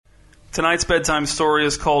Tonight's bedtime story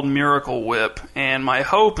is called Miracle Whip, and my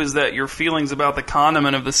hope is that your feelings about the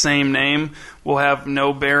condiment of the same name will have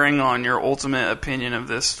no bearing on your ultimate opinion of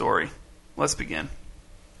this story. Let's begin.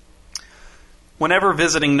 Whenever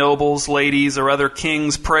visiting nobles, ladies, or other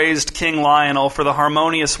kings praised King Lionel for the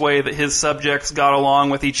harmonious way that his subjects got along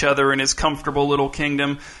with each other in his comfortable little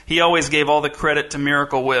kingdom, he always gave all the credit to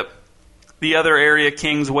Miracle Whip. The other area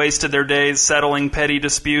kings wasted their days settling petty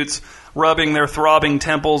disputes, rubbing their throbbing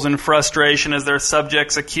temples in frustration as their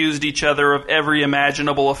subjects accused each other of every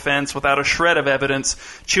imaginable offense without a shred of evidence,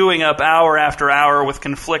 chewing up hour after hour with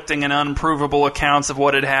conflicting and unprovable accounts of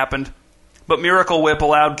what had happened. But Miracle Whip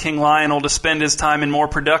allowed King Lionel to spend his time in more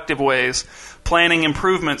productive ways, planning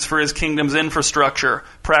improvements for his kingdom's infrastructure,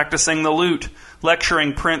 practicing the lute,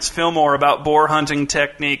 lecturing Prince Fillmore about boar hunting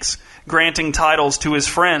techniques, granting titles to his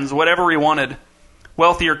friends, whatever he wanted.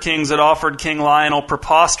 Wealthier kings had offered King Lionel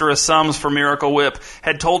preposterous sums for Miracle Whip,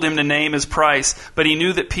 had told him to name his price, but he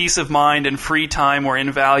knew that peace of mind and free time were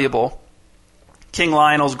invaluable. King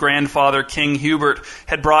Lionel's grandfather, King Hubert,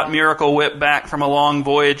 had brought Miracle Whip back from a long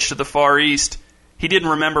voyage to the Far East. He didn't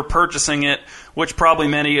remember purchasing it, which probably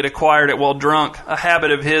meant he had acquired it while drunk, a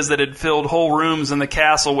habit of his that had filled whole rooms in the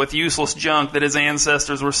castle with useless junk that his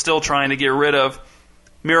ancestors were still trying to get rid of.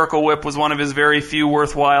 Miracle Whip was one of his very few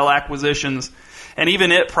worthwhile acquisitions, and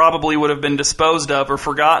even it probably would have been disposed of or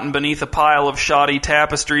forgotten beneath a pile of shoddy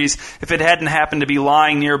tapestries if it hadn't happened to be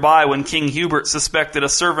lying nearby when King Hubert suspected a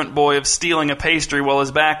servant boy of stealing a pastry while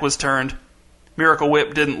his back was turned. Miracle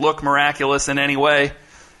Whip didn't look miraculous in any way.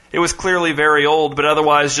 It was clearly very old, but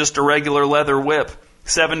otherwise just a regular leather whip,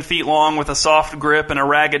 7 feet long with a soft grip and a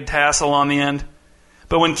ragged tassel on the end.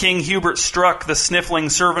 But when King Hubert struck the sniffling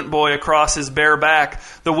servant boy across his bare back,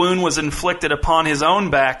 the wound was inflicted upon his own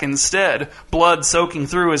back instead, blood soaking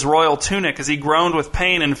through his royal tunic as he groaned with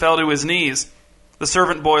pain and fell to his knees. The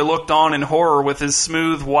servant boy looked on in horror with his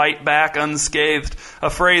smooth white back unscathed,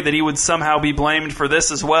 afraid that he would somehow be blamed for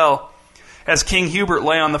this as well. As King Hubert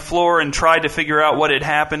lay on the floor and tried to figure out what had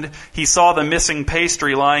happened, he saw the missing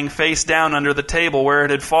pastry lying face down under the table where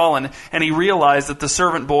it had fallen, and he realized that the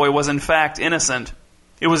servant boy was in fact innocent.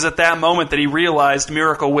 It was at that moment that he realized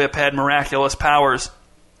Miracle Whip had miraculous powers.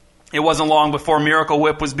 It wasn't long before Miracle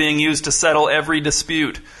Whip was being used to settle every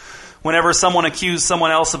dispute. Whenever someone accused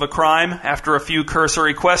someone else of a crime, after a few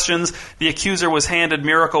cursory questions, the accuser was handed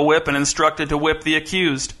Miracle Whip and instructed to whip the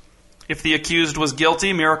accused. If the accused was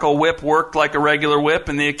guilty, Miracle Whip worked like a regular whip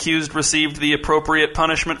and the accused received the appropriate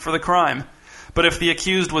punishment for the crime. But if the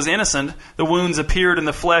accused was innocent, the wounds appeared in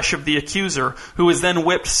the flesh of the accuser, who was then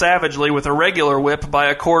whipped savagely with a regular whip by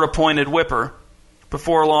a court-appointed whipper.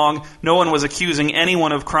 Before long, no one was accusing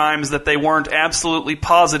anyone of crimes that they weren't absolutely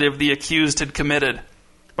positive the accused had committed.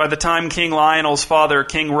 By the time King Lionel's father,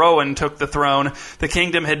 King Rowan, took the throne, the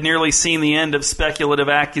kingdom had nearly seen the end of speculative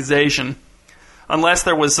accusation. Unless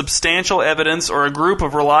there was substantial evidence or a group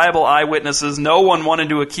of reliable eyewitnesses, no one wanted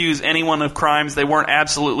to accuse anyone of crimes they weren't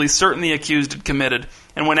absolutely certain the accused had committed.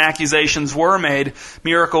 And when accusations were made,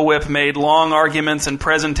 Miracle Whip made long arguments and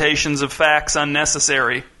presentations of facts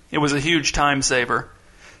unnecessary. It was a huge time saver.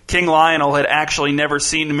 King Lionel had actually never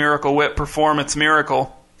seen Miracle Whip perform its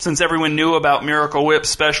miracle. Since everyone knew about Miracle Whip's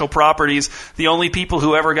special properties, the only people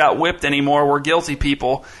who ever got whipped anymore were guilty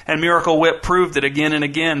people, and Miracle Whip proved it again and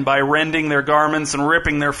again by rending their garments and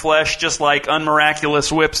ripping their flesh just like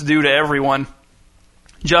unmiraculous whips do to everyone.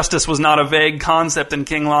 Justice was not a vague concept in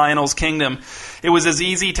King Lionel's kingdom. It was as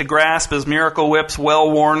easy to grasp as Miracle Whip's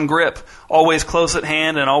well-worn grip, always close at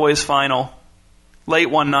hand and always final. Late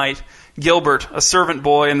one night, Gilbert, a servant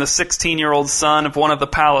boy and the 16-year-old son of one of the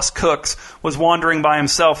palace cooks, was wandering by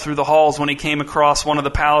himself through the halls when he came across one of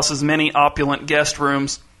the palace's many opulent guest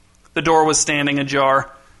rooms. The door was standing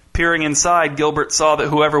ajar. Peering inside, Gilbert saw that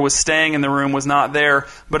whoever was staying in the room was not there,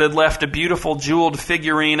 but had left a beautiful jeweled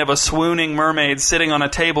figurine of a swooning mermaid sitting on a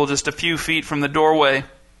table just a few feet from the doorway.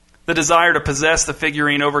 The desire to possess the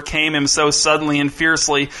figurine overcame him so suddenly and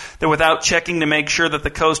fiercely that without checking to make sure that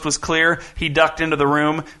the coast was clear, he ducked into the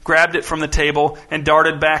room, grabbed it from the table, and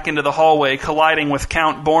darted back into the hallway, colliding with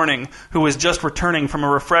Count Borning, who was just returning from a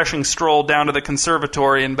refreshing stroll down to the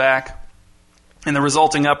conservatory and back. In the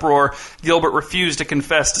resulting uproar, Gilbert refused to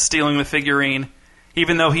confess to stealing the figurine.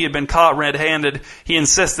 Even though he had been caught red-handed, he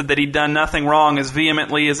insisted that he'd done nothing wrong as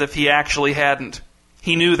vehemently as if he actually hadn't.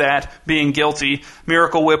 He knew that, being guilty,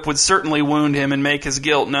 Miracle Whip would certainly wound him and make his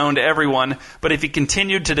guilt known to everyone, but if he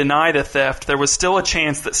continued to deny the theft, there was still a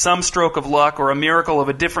chance that some stroke of luck or a miracle of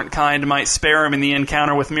a different kind might spare him in the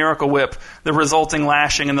encounter with Miracle Whip, the resulting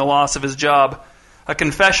lashing and the loss of his job. A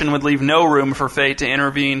confession would leave no room for fate to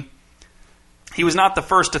intervene. He was not the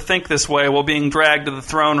first to think this way while being dragged to the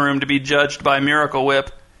throne room to be judged by Miracle Whip.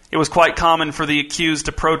 It was quite common for the accused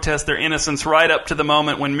to protest their innocence right up to the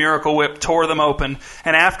moment when Miracle Whip tore them open,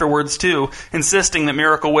 and afterwards too, insisting that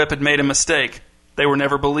Miracle Whip had made a mistake. They were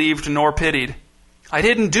never believed nor pitied. "I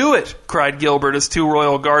didn't do it," cried Gilbert as two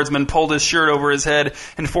royal guardsmen pulled his shirt over his head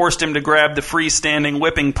and forced him to grab the freestanding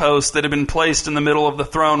whipping post that had been placed in the middle of the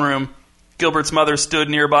throne room. Gilbert's mother stood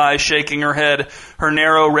nearby, shaking her head, her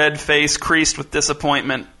narrow red face creased with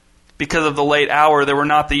disappointment. Because of the late hour, there were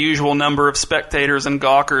not the usual number of spectators and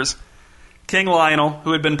gawkers. King Lionel,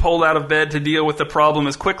 who had been pulled out of bed to deal with the problem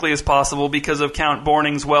as quickly as possible because of Count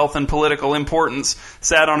Borning's wealth and political importance,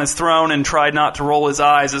 sat on his throne and tried not to roll his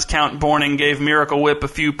eyes as Count Borning gave Miracle Whip a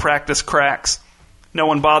few practice cracks. No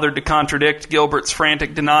one bothered to contradict Gilbert's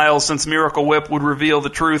frantic denials, since Miracle Whip would reveal the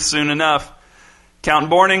truth soon enough. "Count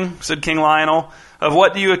Borning," said King Lionel, "of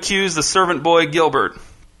what do you accuse the servant boy Gilbert?"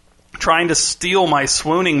 "Trying to steal my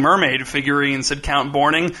swooning mermaid figurine," said Count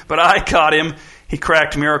Borning, "but I caught him." He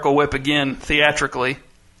cracked Miracle Whip again, theatrically.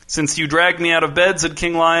 "Since you dragged me out of bed," said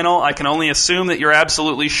King Lionel, "I can only assume that you're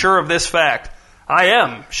absolutely sure of this fact." "I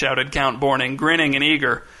am," shouted Count Borning, grinning and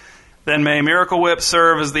eager. "Then may Miracle Whip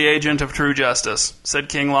serve as the agent of true justice," said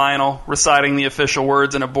King Lionel, reciting the official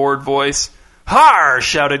words in a bored voice. "Har!"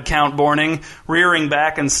 shouted Count Borning, rearing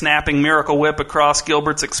back and snapping Miracle Whip across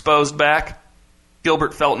Gilbert's exposed back.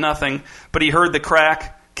 Gilbert felt nothing, but he heard the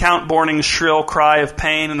crack, Count Borning's shrill cry of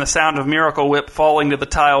pain, and the sound of Miracle Whip falling to the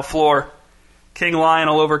tile floor. King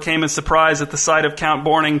Lionel overcame his surprise at the sight of Count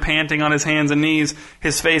Borning panting on his hands and knees,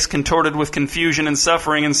 his face contorted with confusion and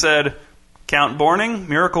suffering, and said, "Count Borning,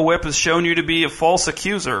 Miracle Whip has shown you to be a false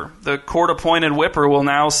accuser. The court-appointed whipper will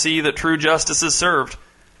now see that true justice is served."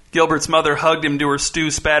 Gilbert's mother hugged him to her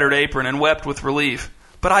stew-spattered apron and wept with relief.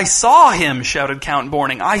 "But I saw him," shouted Count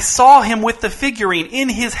Borning. "I saw him with the figurine in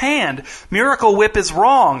his hand. Miracle Whip is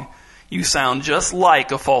wrong." "You sound just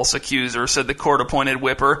like a false accuser," said the court-appointed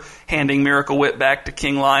whipper, handing Miracle Whip back to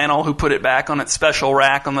King Lionel, who put it back on its special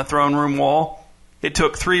rack on the throne room wall. It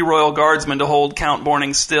took 3 royal guardsmen to hold Count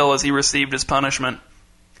Borning still as he received his punishment.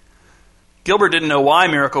 Gilbert didn't know why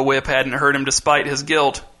Miracle Whip hadn't hurt him despite his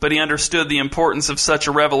guilt, but he understood the importance of such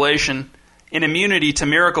a revelation. An immunity to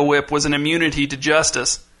Miracle Whip was an immunity to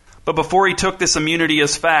justice. But before he took this immunity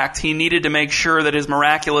as fact, he needed to make sure that his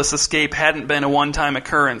miraculous escape hadn't been a one-time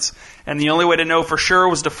occurrence, and the only way to know for sure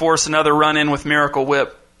was to force another run-in with Miracle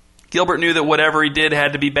Whip. Gilbert knew that whatever he did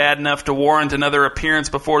had to be bad enough to warrant another appearance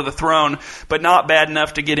before the throne, but not bad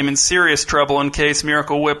enough to get him in serious trouble in case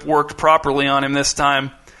Miracle Whip worked properly on him this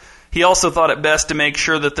time. He also thought it best to make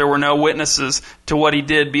sure that there were no witnesses to what he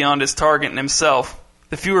did beyond his target and himself.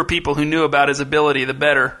 The fewer people who knew about his ability, the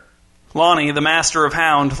better. Lonnie, the master of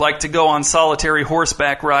hound, liked to go on solitary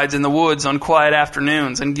horseback rides in the woods on quiet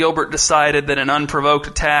afternoons, and Gilbert decided that an unprovoked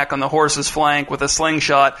attack on the horse's flank with a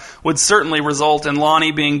slingshot would certainly result in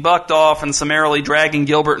Lonnie being bucked off and summarily dragging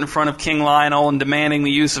Gilbert in front of King Lionel and demanding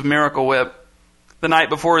the use of Miracle Whip. The night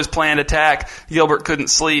before his planned attack, Gilbert couldn't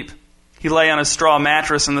sleep. He lay on his straw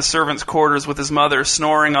mattress in the servants' quarters with his mother,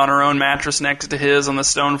 snoring on her own mattress next to his on the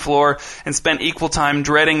stone floor, and spent equal time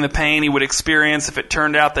dreading the pain he would experience if it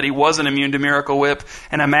turned out that he wasn't immune to Miracle Whip,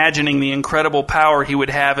 and imagining the incredible power he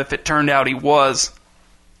would have if it turned out he was.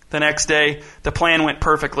 The next day, the plan went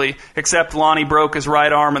perfectly, except Lonnie broke his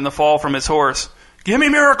right arm in the fall from his horse. "Give me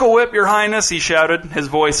Miracle Whip, Your Highness," he shouted, his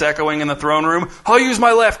voice echoing in the throne room. "I'll use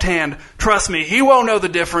my left hand. Trust me, he won't know the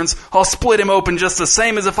difference. I'll split him open just the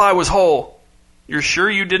same as if I was whole." "You're sure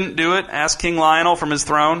you didn't do it?" asked King Lionel from his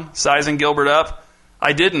throne, sizing Gilbert up.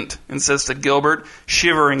 "I didn't," insisted Gilbert,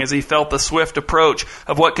 shivering as he felt the swift approach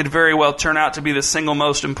of what could very well turn out to be the single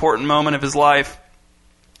most important moment of his life.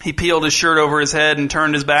 He peeled his shirt over his head and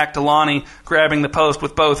turned his back to Lonnie, grabbing the post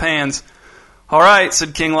with both hands. "All right,"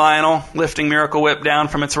 said King Lionel, lifting Miracle Whip down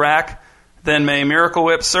from its rack. "Then may Miracle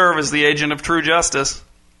Whip serve as the agent of true justice."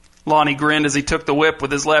 Lonnie grinned as he took the whip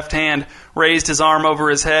with his left hand, raised his arm over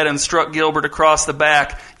his head, and struck Gilbert across the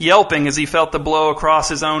back, yelping as he felt the blow across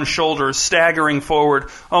his own shoulders, staggering forward,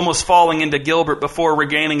 almost falling into Gilbert before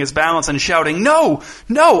regaining his balance and shouting, "No!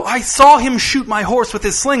 No! I saw him shoot my horse with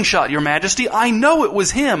his slingshot, Your Majesty! I know it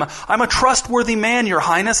was him! I'm a trustworthy man, Your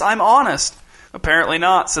Highness! I'm honest!" "Apparently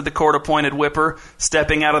not," said the court-appointed whipper,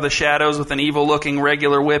 stepping out of the shadows with an evil-looking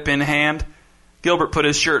regular whip in hand. Gilbert put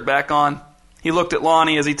his shirt back on. He looked at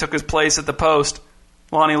Lonnie as he took his place at the post.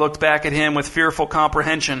 Lonnie looked back at him with fearful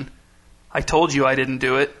comprehension. "I told you I didn't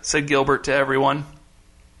do it," said Gilbert to everyone.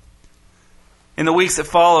 In the weeks that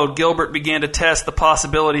followed, Gilbert began to test the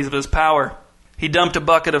possibilities of his power. He dumped a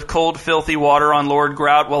bucket of cold, filthy water on Lord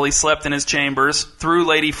Grout while he slept in his chambers, threw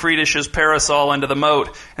Lady Friedish's parasol into the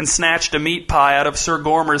moat, and snatched a meat pie out of Sir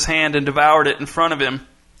Gormer's hand and devoured it in front of him.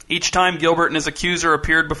 Each time Gilbert and his accuser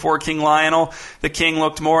appeared before King Lionel, the king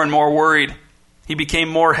looked more and more worried. He became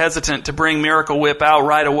more hesitant to bring Miracle Whip out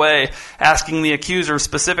right away, asking the accuser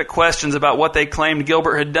specific questions about what they claimed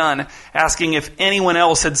Gilbert had done, asking if anyone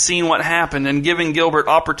else had seen what happened, and giving Gilbert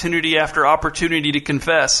opportunity after opportunity to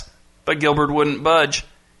confess. But Gilbert wouldn't budge.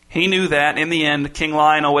 He knew that, in the end, King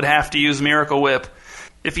Lionel would have to use Miracle Whip.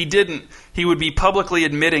 If he didn't, he would be publicly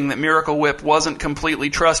admitting that Miracle Whip wasn't completely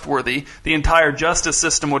trustworthy, the entire justice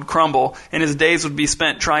system would crumble, and his days would be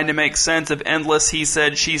spent trying to make sense of endless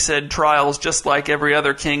he-said, she-said trials just like every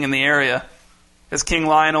other king in the area. As King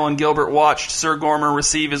Lionel and Gilbert watched Sir Gormer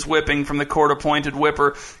receive his whipping from the court-appointed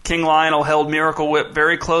whipper, King Lionel held Miracle Whip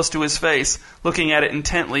very close to his face, looking at it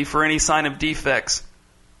intently for any sign of defects.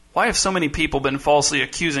 "Why have so many people been falsely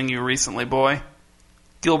accusing you recently, boy?"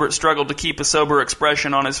 Gilbert struggled to keep a sober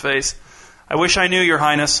expression on his face. "I wish I knew, Your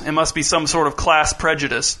Highness. It must be some sort of class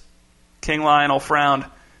prejudice." King Lionel frowned.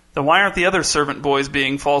 "Then why aren't the other servant boys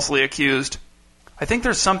being falsely accused?" "I think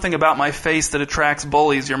there's something about my face that attracts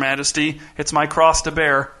bullies, Your Majesty. It's my cross to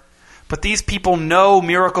bear. But these people know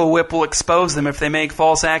Miracle Whip will expose them if they make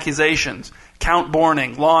false accusations. Count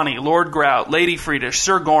Borning, Lonnie, Lord Grout, Lady Friedish,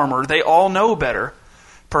 Sir Gormer, they all know better."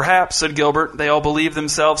 "Perhaps," said Gilbert, "they all believe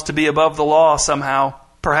themselves to be above the law somehow.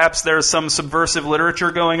 Perhaps there's some subversive literature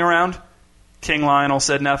going around?" King Lionel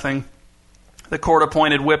said nothing. The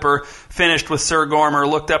court-appointed whipper, finished with Sir Gormer,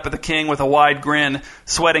 looked up at the king with a wide grin,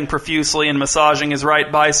 sweating profusely and massaging his right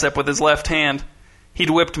bicep with his left hand. He'd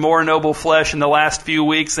whipped more noble flesh in the last few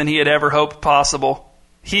weeks than he had ever hoped possible.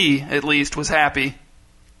 He, at least, was happy.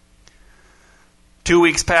 2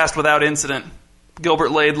 weeks passed without incident.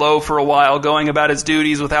 Gilbert laid low for a while, going about his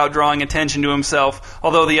duties without drawing attention to himself,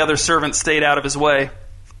 although the other servants stayed out of his way.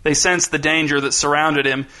 They sensed the danger that surrounded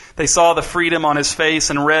him. They saw the freedom on his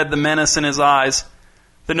face and read the menace in his eyes.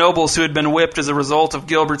 The nobles who had been whipped as a result of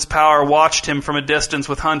Gilbert's power watched him from a distance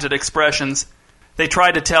with hunted expressions. They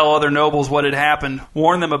tried to tell other nobles what had happened,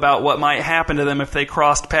 warn them about what might happen to them if they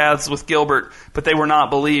crossed paths with Gilbert, but they were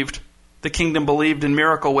not believed. The kingdom believed in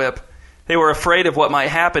Miracle Whip. They were afraid of what might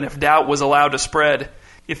happen if doubt was allowed to spread.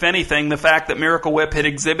 If anything, the fact that Miracle Whip had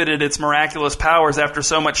exhibited its miraculous powers after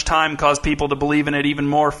so much time caused people to believe in it even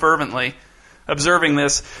more fervently. Observing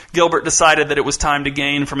this, Gilbert decided that it was time to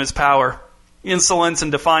gain from his power. Insolence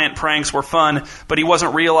and defiant pranks were fun, but he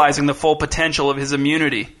wasn't realizing the full potential of his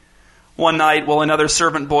immunity. One night, while another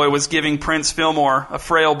servant boy was giving Prince Fillmore, a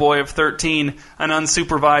frail boy of 13, an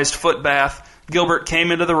unsupervised foot bath, Gilbert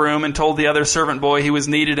came into the room and told the other servant boy he was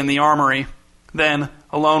needed in the armory. Then,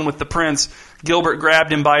 alone with the prince, Gilbert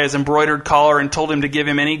grabbed him by his embroidered collar and told him to give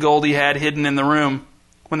him any gold he had hidden in the room.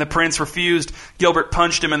 When the prince refused, Gilbert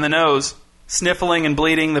punched him in the nose. Sniffling and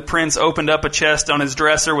bleeding, the prince opened up a chest on his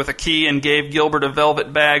dresser with a key and gave Gilbert a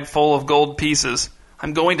velvet bag full of gold pieces.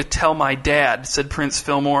 "I'm going to tell my dad," said Prince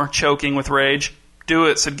Fillmore, choking with rage. "Do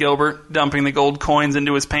it," said Gilbert, dumping the gold coins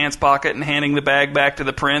into his pants pocket and handing the bag back to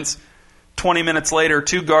the prince. 20 minutes later,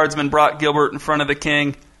 2 guardsmen brought Gilbert in front of the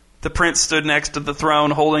king. The prince stood next to the throne,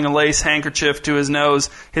 holding a lace handkerchief to his nose,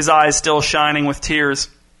 his eyes still shining with tears.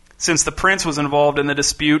 Since the prince was involved in the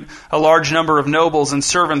dispute, a large number of nobles and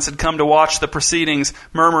servants had come to watch the proceedings,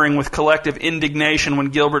 murmuring with collective indignation when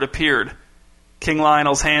Gilbert appeared. King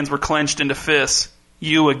Lionel's hands were clenched into fists.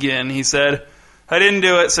 "You again," he said. "I didn't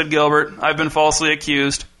do it," said Gilbert. "I've been falsely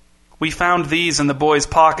accused." "We found these in the boy's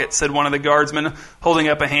pocket," said one of the guardsmen, holding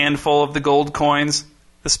up a handful of the gold coins.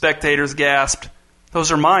 The spectators gasped.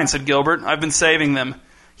 "Those are mine," said Gilbert. "I've been saving them."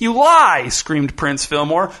 "You lie!" screamed Prince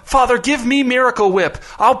Fillmore. "Father, give me Miracle Whip.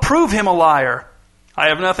 I'll prove him a liar." "I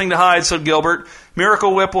have nothing to hide," said Gilbert.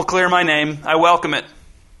 "Miracle Whip will clear my name. I welcome it."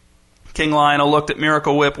 King Lionel looked at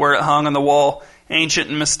Miracle Whip where it hung on the wall, ancient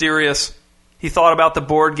and mysterious. He thought about the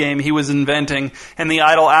board game he was inventing and the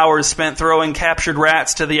idle hours spent throwing captured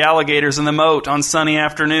rats to the alligators in the moat on sunny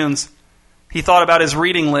afternoons. He thought about his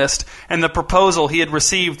reading list and the proposal he had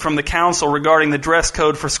received from the council regarding the dress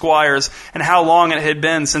code for squires and how long it had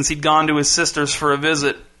been since he'd gone to his sister's for a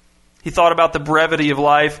visit. He thought about the brevity of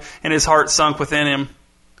life, and his heart sunk within him.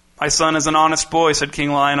 "My son is an honest boy," said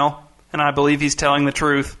King Lionel, "and I believe he's telling the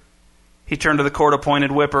truth." He turned to the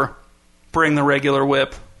court-appointed whipper. "Bring the regular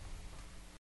whip."